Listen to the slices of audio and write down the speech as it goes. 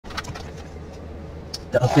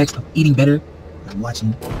the effects of eating better and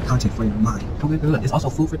watching content for your mind. Okay, good. It's also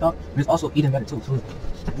food for thought, but it's also eating better too. So,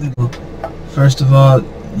 first of all,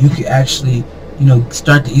 you can actually, you know,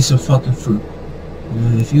 start to eat some fucking fruit. You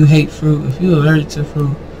know, if you hate fruit, if you're allergic to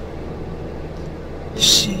fruit,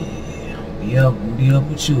 shit, be up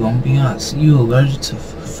with you. I'm gonna be honest. You allergic to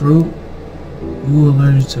fruit? You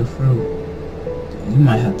allergic to fruit? You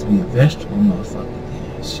might have to be a vegetable motherfucker.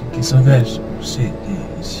 Then shit, get some vegetables. Shit,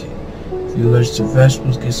 then shit. If you allergic to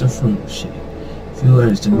vegetables, get some fruit. Shit. If you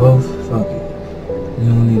allergic to both, fuck it. You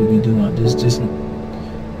don't need to be doing this. This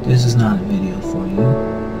is not a video for you.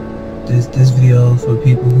 This video for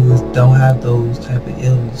people who don't have those type of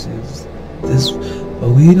illnesses. But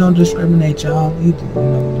we don't discriminate y'all either. You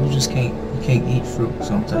know, you just can't eat fruit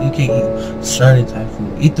sometimes. You can't eat certain type of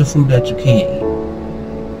fruit. Eat the fruit that you can eat.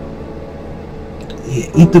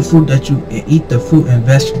 Eat the fruit and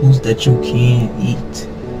vegetables that you can eat.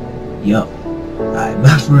 Yup. Alright,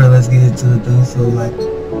 but for real, let's get into it though. So like,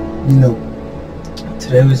 you know,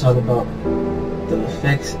 today we talk about the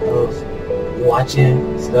effects of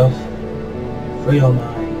watching stuff for your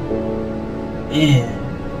mind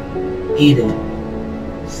and eating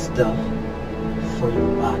stuff for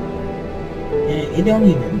your body. And it don't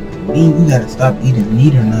even mean you gotta stop eating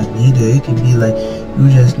meat or not neither. It can be like you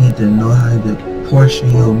just need to know how to portion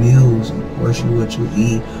your meals and portion what you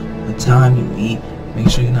eat, what time you eat. Make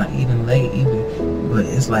sure you're not eating late either. But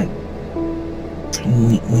it's like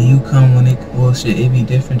when you come well shit, it be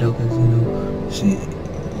different though, cause you know shit,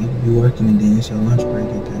 you could be working and then it's your lunch break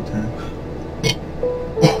at that time.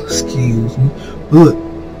 Excuse me. But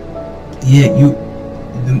yeah, you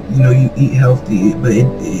know you eat healthy, but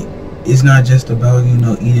it's not just about, you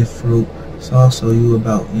know, eating fruit. It's also you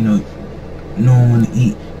about, you know, knowing when to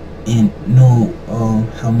eat and know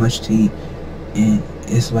how much to eat. And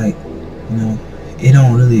it's like, you know, it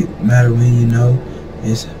don't really matter when you know,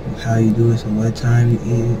 it's how you do it. So what time you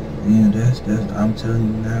eat it, you know, that's I'm telling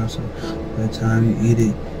you now. So what time you eat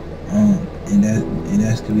it, and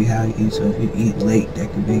that could be how you eat. So if you eat late,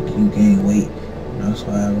 that could make you gain weight. That's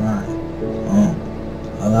why I rhyme.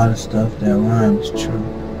 A lot of stuff that rhymes is true.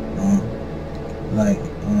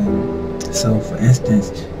 So for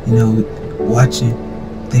instance, you know, watching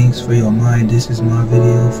things for your mind. This is my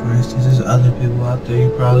video, for instance. There's other people out there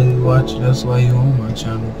you probably watching. That's why you're on my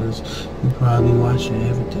channel, because you probably watching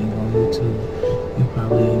everything on YouTube. You're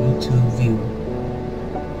probably a YouTube viewer.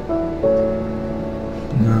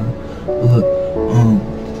 Look,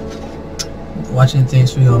 watching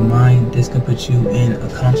things for your mind, this can put you in a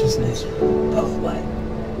consciousness of like,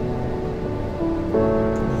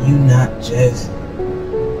 you not just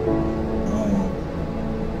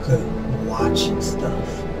watching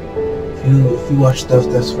stuff. If you watch stuff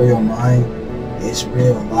that's for your mind, it's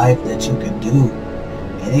real life that you can do,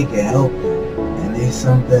 and it can help you. And it's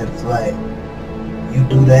something that's like, you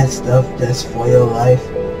do that stuff that's for your life,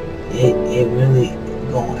 it really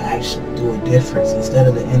gonna actually do a difference. Instead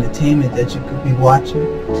of the entertainment that you could be watching,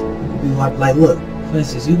 you could be like, look, for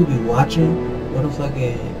instance, you could be watching what a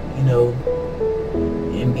fucking, you know,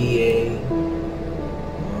 NBA,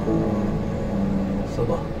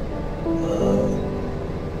 football,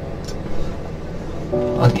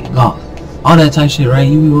 golf, all that type shit, right?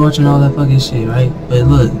 You be watching all that fucking shit, right? But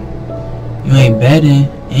look, you ain't betting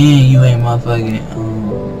and you ain't motherfucking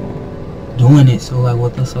doing it. So like,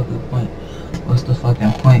 what the fucking point? What's the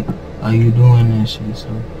fucking point? Are you doing that shit? So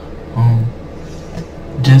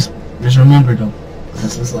just remember though,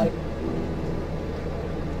 cause it's like,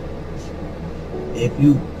 if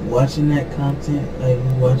you watching that content, like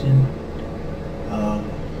you watching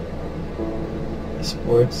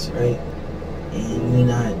sports, right, and you're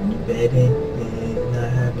not betting, and you're not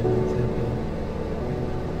having no type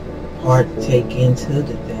of partake into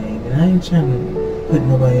the thing, and I ain't trying to put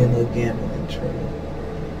nobody in no gambling trail,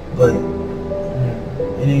 but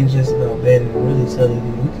it ain't just about betting. I'm really telling you,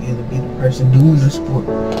 you can either be the person doing the sport,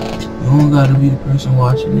 you don't gotta be the person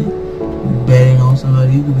watching it, betting on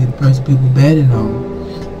somebody. You could be the person people betting on.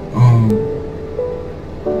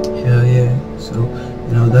 Hell yeah. So,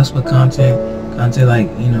 you know, that's what content like,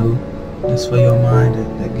 you know, that's for your mind,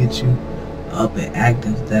 that gets you up and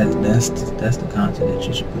active. That's the content that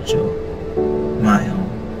you should put your mind on.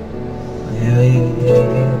 Hell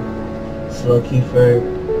yeah. It's lokiferg.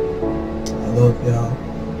 I love y'all.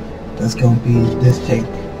 That's gonna be this take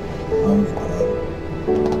of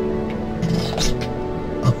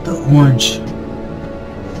the orange.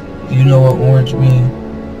 Do you know what orange means?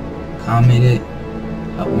 Comment it,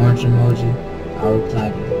 an orange emoji, I'll reply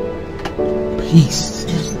to you. Peace.